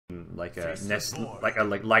like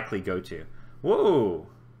likely go-to. Whoa!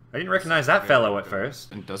 I didn't recognize that fellow at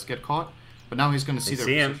first. And does get caught, but now he's going to see their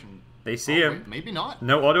him. position. They see him. Wait, maybe not.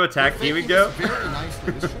 No auto attack. Here we go. Very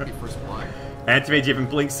nicely. This should be first blood. Anti-Mage even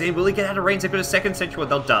blinks in. Will he get out of range? They've got a second sentry.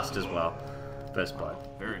 They'll dust as well. First blood.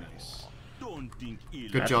 Very nice.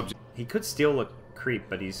 Good job. He could steal a creep,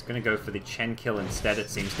 but he's going to go for the Chen kill instead, it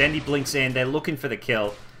seems. Dendi blinks in. They're looking for the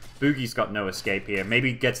kill. Boogie's got no escape here.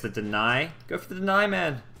 Maybe gets the deny. Go for the deny,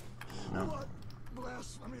 man. No.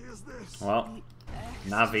 Well,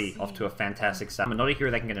 NaVi off to a fantastic start. Not a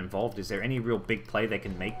hero they can get involved. Is there any real big play they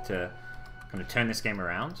can make to kind of turn this game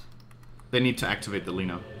around? They need to activate the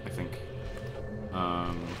Lina, I think.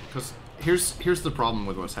 Because here's the problem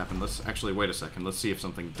with what's happened. Let's actually wait a second. Let's see if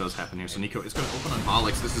something does happen here. So Nico is going to open on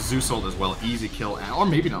Alex. This is Zeus ult as well. Easy kill, or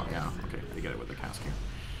maybe not. Yeah, okay, they get it with the cask here.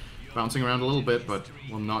 Bouncing around a little bit, but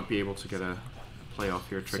will not be able to get a playoff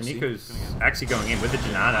here. Trixie. So Nico's actually going in with the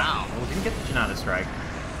Janata. Wow. Oh, didn't get the Janata strike.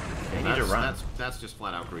 They need to run. That's just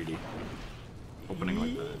flat out greedy. Opening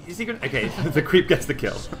like that. Is he gonna? Okay, the creep gets the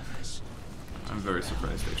kill. I'm very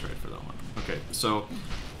surprised they tried for that one. Okay, so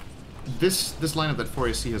this lineup that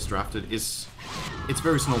 4AC has drafted it's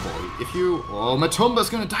very snowbally. If you Matumba's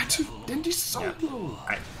gonna die too. Dendi's so low.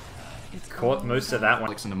 I caught most of that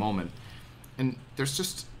one. In a moment, and there's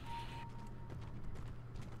just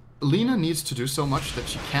Lina needs to do so much that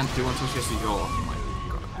she can't do until she has to. Oh my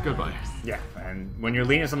god! Goodbye. Yeah, and when your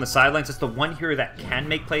Lina's on the sidelines, it's the one hero that can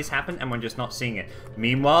make plays happen, and we're just not seeing it.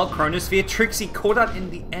 Meanwhile, Chronosphere, Trixie caught out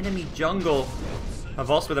in the enemy jungle.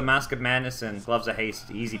 Havos with a Mask of Madness and Gloves of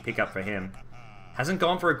Haste, easy pickup for him. Hasn't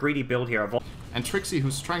gone for a greedy build here. And Trixie,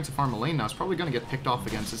 who's trying to farm a lane now, is probably going to get picked off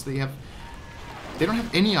against this. They don't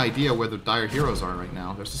have any idea where the dire heroes are right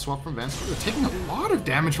now. There's a swap from Vance. They're taking a lot of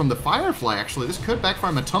damage from the Firefly, actually. This could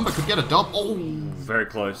backfire. Matumba could get a dub. Oh! Very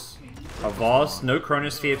close. Havos, no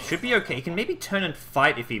Chronosphere. Should be okay. He can maybe turn and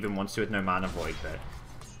fight if he even wants to with no Mana Void, but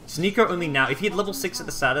Sneeko only now. If he had level 6 at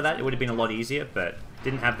the start of that, it would have been a lot easier, but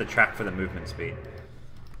didn't have the track for the movement speed.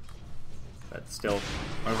 But still,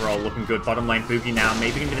 overall looking good. Bottom lane, Boogie now.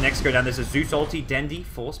 Maybe going to be the next go down. There's a Zeus ulti. Dendi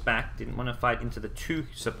forced back. Didn't want to fight into the 2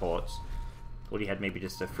 supports. Thought he had maybe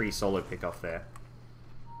just a free solo pick off there.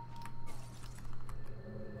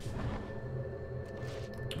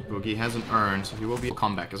 Boogie hasn't earned, so he will be a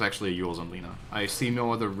comeback. Is actually a Yules on Lina. I see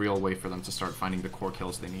no other real way for them to start finding the core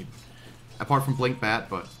kills they need. Apart from Blink Bat,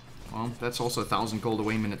 but, well, that's also 1,000 gold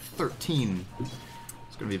away minute 13.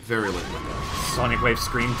 It's going to be very late. Sonic Wave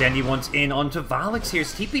Scream. Dendi wants in onto Valix here.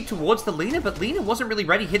 It's TP towards the Lina, but Lina wasn't really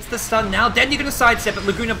ready. Hits the stun now. Dendi going to sidestep, but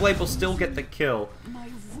Laguna Blade will still get the kill.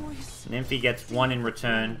 Nymphy gets 1 in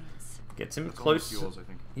return. Gets him close. Yules, I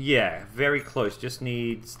think. Yeah, very close. Just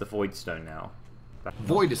needs the Void Stone now.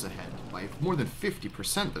 Void is ahead by more than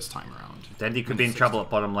 50% this time around. Dendi could be in trouble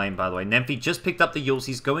at bottom lane, by the way. Nymphy just picked up the Yules.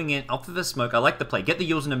 He's going in, off of the smoke. I like the play. Get the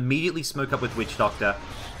Yules and immediately smoke up with Witch Doctor.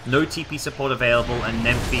 No TP support available, and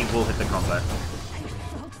Nymphy will hit the combo.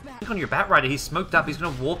 On your Bat Rider, he's smoked up. He's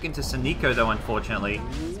going to walk into Sneeko, though, unfortunately.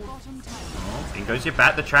 Oh, in goes your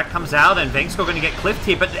Bat. The track comes out, and Vengskor going to get cliffed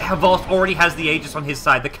here, but Havos already has the Aegis on his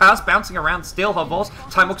side. The cast bouncing around still. Havos,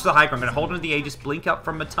 time walks to the high ground. Going to hold on to the Aegis, blink up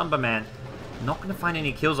from Matumba Man. Not going to find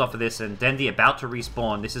any kills off of this, and Dendi about to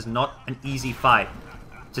respawn. This is not an easy fight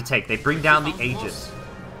to take. They bring down the Aegis.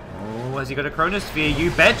 Oh, has he got a Chronosphere?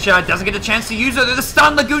 You betcha. Doesn't get a chance to use it. The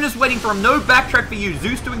stun. Laguna's waiting for him. No backtrack for you.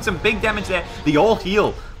 Zeus doing some big damage there. The all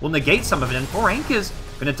heal will negate some of it, and 4Anchors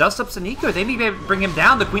going to dust up Sneeko. They may be able to bring him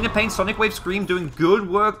down. The Queen of Pain, Sonic Wave Scream doing good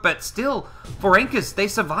work, but still, 4Anchors, they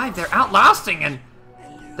survive. They're outlasting, and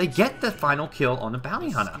they get the final kill on the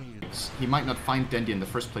Bounty Hunter. He might not find Dendi in the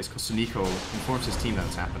first place because Sneeko informs his team that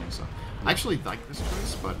it's happening. So I actually like this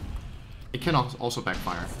choice, but it can also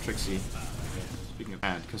backfire. Trixie, speaking of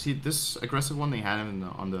bad, because this aggressive one they had him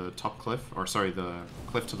on the top cliff, or sorry, the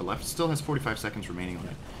cliff to the left, still has 45 seconds remaining on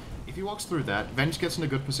it. If he walks through that, Venge gets in a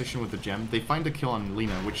good position with the gem. They find a kill on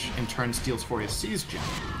Lina, which in turn steals 4AC's gem.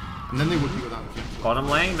 And then they would be without a gem. Bottom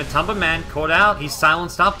lane, Matumba Man caught out. He's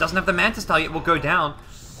silenced up, doesn't have the Manta Style yet, will go down.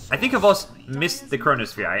 I think Havos missed the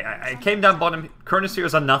Chronosphere. I came down bottom.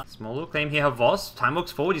 Chronospheres are nothing. Small little claim here, Havos. Time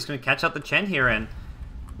looks forward. He's going to catch up the Chen here and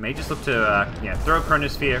may just look to throw a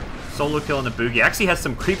Chronosphere. Solo kill on the Boogie. Actually has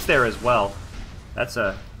some creeps there as well. That's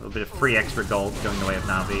a little bit of free extra gold going the way of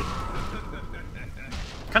NaVi.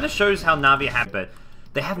 Kind of shows how NaVi have, but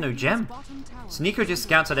they have no gem. Sneeko just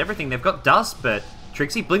scouts at everything. They've got dust, but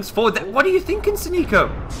Trixie blinks forward. What are you thinking,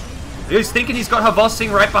 Sneeko? He's thinking he's got Havos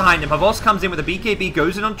sitting right behind him. Havos comes in with a BKB,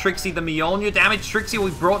 goes in on Trixie. The Mjolnir damage. Trixie will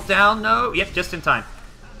be brought down. No. Yep, just in time.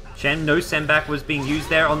 Chen, no sendback was being used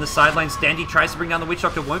there on the sidelines. Dendi tries to bring down the Witch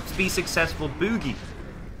Doctor. Won't be successful. Boogie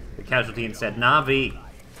casualty instead. NaVi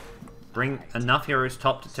bring enough heroes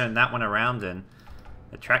top to turn that one around, and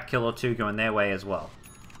a track kill or two going their way as well.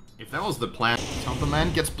 If that was the plan,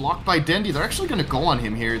 Man gets blocked by Dendy. They're actually going to go on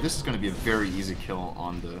him here. This is going to be a very easy kill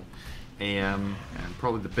on the AM, and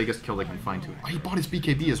probably the biggest kill they can find too. Oh, he bought his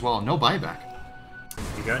BKB as well. No buyback.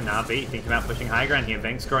 Here you go, NaVi thinking about pushing high ground here.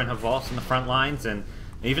 Vengskor and Havos on the front lines, and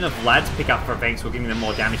even if Vlad's pick up for Vengskor, giving them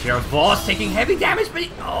more damage here. Havos taking heavy damage, but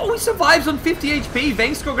he survives on 50 HP.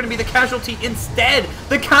 Vengskor going to be the casualty instead.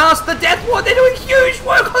 The cast, the death ward, they're doing huge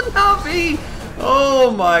work on NaVi.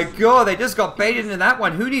 Oh my god, they just got baited into that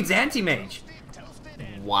one. Who needs anti-mage?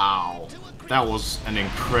 Wow. That was an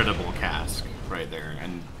incredible cask right there.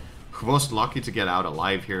 And Havos lucky to get out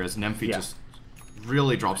alive here as NaVi just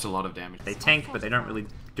really drops a lot of damage. They tank, but they don't really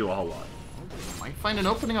do a whole lot. Might find an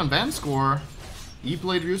opening on Vengskor.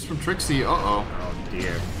 E-Blade used from Trixie. Uh-oh. Oh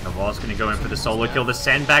dear. Havos going to go in for the solo kill. The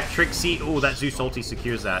sandbag Trixie. Oh, that Zeus ulti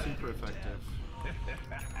secures that. Super effective.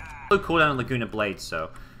 Low cooldown on Laguna Blade, so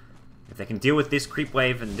if they can deal with this creep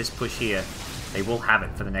wave and this push here, they will have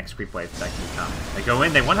it for the next creep wave that can come. They go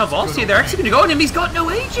in, they want Havos here, they're actually going to go on him, he's got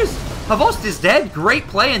no Aegis! Havos is dead, great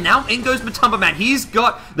play, and now in goes Matumba Man. He's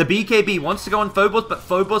got the BKB, wants to go on Phobos, but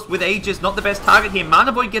Phobos with Aegis, not the best target here.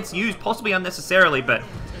 Mana Void gets used, possibly unnecessarily, but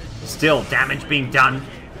still, damage being done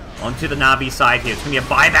onto the NaVi side here. It's going to be a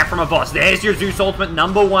buyback from Havos. There's your Zeus ultimate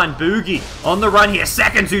number one. Boogie on the run here.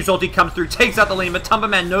 Second Zeus ulti comes through, takes out the lane. Matumba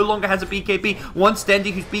Man no longer has a BKB. Wants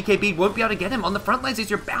Dendy, whose BKB won't be able to get him. On the front lines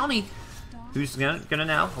is your bounty. Who's going to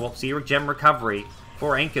now? Well, Zero Gem recovery.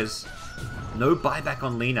 4Anchors. No buyback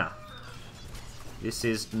on Lina. This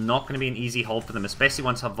is not going to be an easy hold for them, especially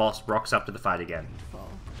once Havos rocks up to the fight again.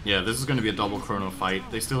 Yeah, this is going to be a double chrono fight.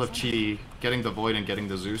 They still have Cheaty getting the Void and getting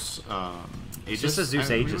the Zeus. It's just a Zeus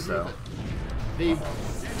Aegis, though.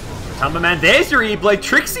 Matumba Man, there's your E-Blade.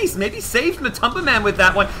 Trixie's maybe saved Matumba Man with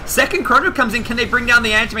that one. Second chrono comes in. Can they bring down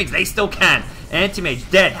the Anti-Mage? They still can. Anti-Mage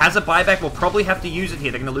dead. Has a buyback. Will probably have to use it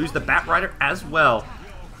here. They're going to lose the Bat Rider as well.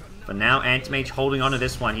 But now Anti-Mage holding on to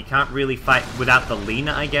this one. He can't really fight without the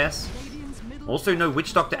Lina, I guess. Also, no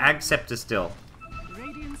Witch Doctor Ag Scepter still.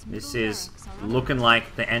 This is looking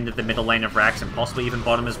like the end of the middle lane of Rax and possibly even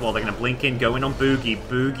bottom as well. They're going to blink in, go in on Boogie.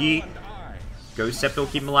 Boogie goes Scepter, will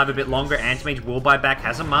keep him alive a bit longer. Anti-Mage will buy back,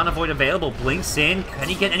 has a Mana Void available. Blinks in. Can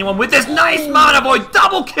he get anyone with this? Nice Mana Void!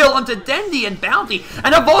 Double kill onto Dendy and Bounty.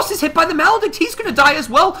 And Havos is hit by the Maledict. He's going to die as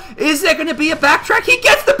well. Is there going to be a backtrack? He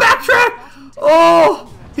gets the backtrack!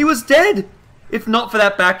 Oh! He was dead! If not for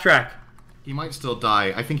that backtrack. He might still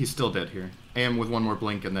die. I think he's still dead here. AM with one more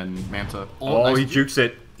blink and then Manta. Oh, nice. He jukes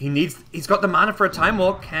it. He's got the mana for a Time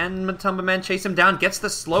Walk. Can Matumba Man chase him down? Gets the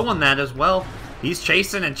slow on that as well. He's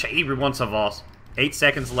chasing and he wants a Voss. 8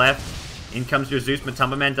 seconds left. In comes your Zeus.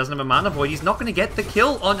 Matumba Man doesn't have a Mana Void. He's not going to get the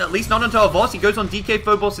kill, on at least not onto a Voss. He goes on DK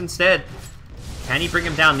Phobos instead. Can he bring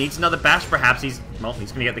him down? Needs another bash perhaps. He's going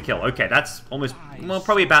to get the kill. Okay, that's almost, well,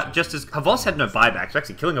 probably about just as... Havos had no buybacks. So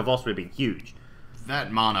actually, killing a Voss would have been huge.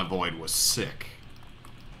 That Mana Void was sick.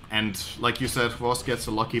 And, like you said, Voss gets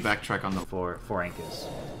a lucky backtrack on the... 4Anchors.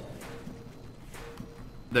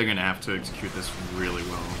 They're gonna have to execute this really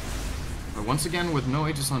well. But once again, with no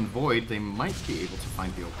Aegis on Void, they might be able to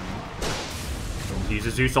find the opening. Use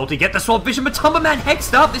a Zeus ulti, get the Sword Vision. Matumba Man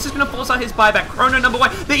hexed up. This is going to force out his buyback. Chrono number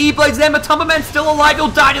 1. The E-Blade's there. Matumba Man's still alive. He'll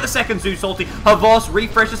die to the second Zeus ulti. Havos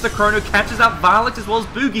refreshes the Chrono, catches out Varlix as well as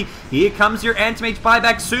Boogie. Here comes your Anti-Mage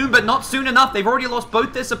buyback soon, but not soon enough. They've already lost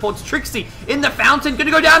both their supports. Trixie in the fountain. Going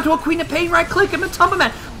to go down to a Queen of Pain right click, and Matumba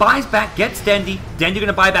Man buys back, gets Dendy. Dendy going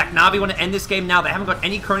to buy back. NaVi want to end this game now. They haven't got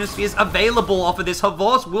any Chronospheres available off of this.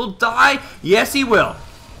 Havos will die. Yes, he will.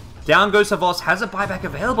 Down goes Havos. Has a buyback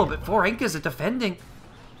available, but 4Anchors are defending.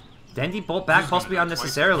 Dendy bought back, possibly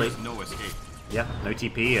unnecessarily. No escape. Yeah, no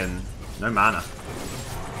TP and no mana.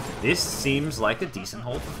 This seems like a decent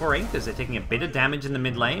hold for 4Anchors. They're taking a bit of damage in the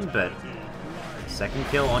mid lane, but second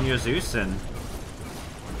kill on your Zeus and...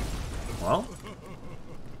 well...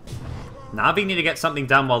 NaVi need to get something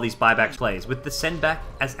done while these buybacks plays. With the send back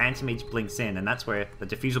as Anti-Mage blinks in, and that's where the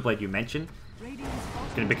Diffusal Blade you mentioned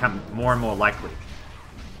is going to become more and more likely.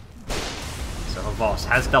 So Havos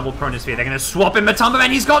has double Chronosphere. They're going to swap in Matumba Man.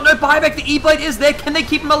 He's got no buyback. The E-Blade is there. Can they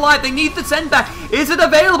keep him alive? They need the send back. Is it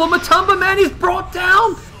available? Matumba Man is brought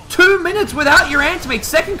down. 2 minutes without your Anti-Mage.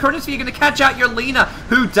 Second Chronosphere, you're going to catch out your Lina,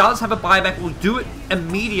 who does have a buyback. Will do it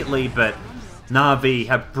immediately, but NaVi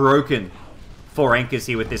have broken 4Anchors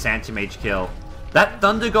here with this Anti-Mage kill. That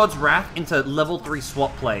Thunder God's Wrath into level 3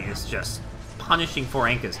 swap play is just punishing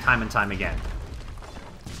 4Anchors time and time again.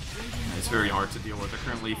 It's very hard to deal with. They're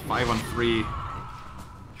currently 5 on 3.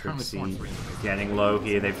 Trixie getting low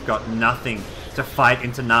here. They've got nothing to fight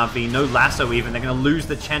into NaVi. No lasso even. They're going to lose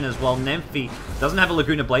the Chen as well. NaVi doesn't have a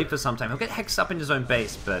Laguna Blade for some time. He'll get hexed up in his own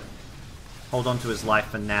base, but hold on to his life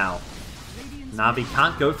for now. NaVi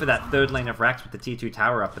can't go for that third lane of racks with the tier 2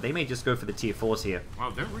 tower up, but they may just go for the tier 4s here.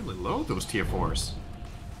 Wow, they're really low, those tier 4s.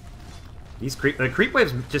 These creep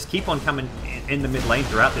waves just keep on coming in the mid lane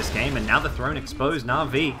throughout this game, and now the throne exposed.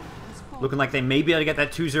 NaVi looking like they may be able to get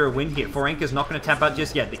that 2-0 win here. 4Anchors not going to tap out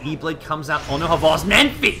just yet. The E-Blade comes out onto Havas.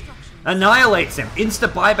 NaVi annihilates him. Insta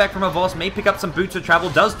buyback from Havas. May pick up some boots of travel.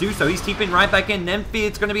 Does do so. He's TPing right back in. NaVi,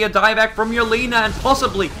 it's going to be a dieback from Yelena and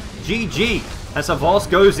possibly GG. As Havas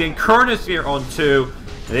goes in. Chronosphere on 2.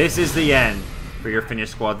 This is the end for your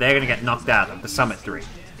Finnish squad. They're going to get knocked out of the Summit 3.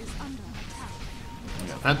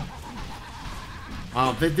 Yeah,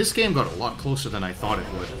 this game got a lot closer than I thought it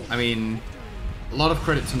would. I mean, a lot of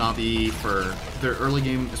credit to NaVi for their early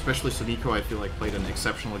game, especially Sonico, I feel like played an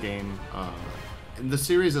exceptional game. In the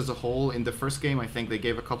series as a whole, in the first game, I think they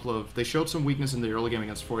gave they showed some weakness in the early game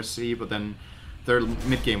against 4C, but then their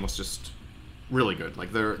mid game was just really good.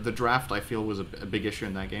 Like the draft, I feel, was a big issue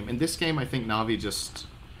in that game. In this game, I think NaVi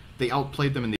they outplayed them in the